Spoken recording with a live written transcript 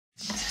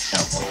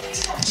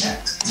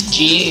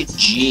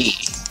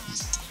GG.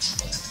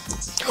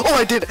 Oh,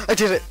 I did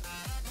it.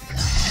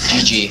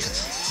 GG.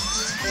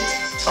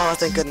 Oh,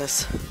 thank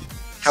goodness.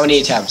 How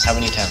many attempts?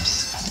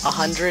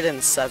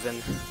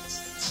 107.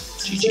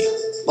 GG.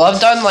 Well,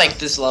 I've done like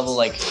this level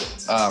like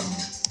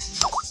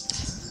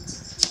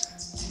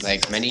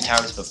many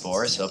times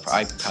before, so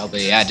I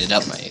probably added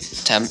up my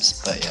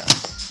attempts, but yeah.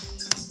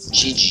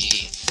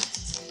 GG.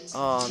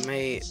 Oh,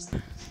 mate.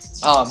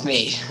 Oh,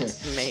 mate.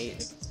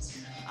 Mate.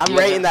 I'm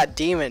rating that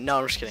demon. No,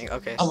 I'm just kidding.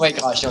 Okay. Oh my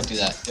gosh, don't do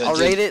that. I'll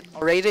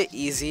rate it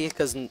easy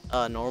because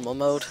normal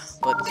mode,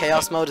 but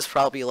chaos mode is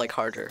probably like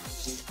harder.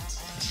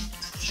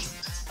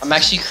 I'm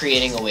actually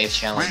creating a wave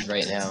challenge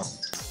right now.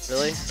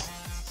 Really?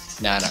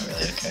 Nah, not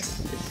really. Okay.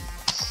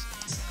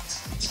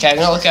 Okay, I'm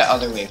gonna look at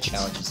other wave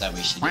challenges that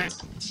we should do.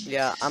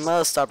 Yeah, I'm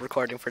gonna stop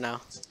recording for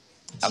now.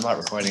 I'm not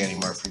recording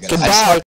anymore. Forget it.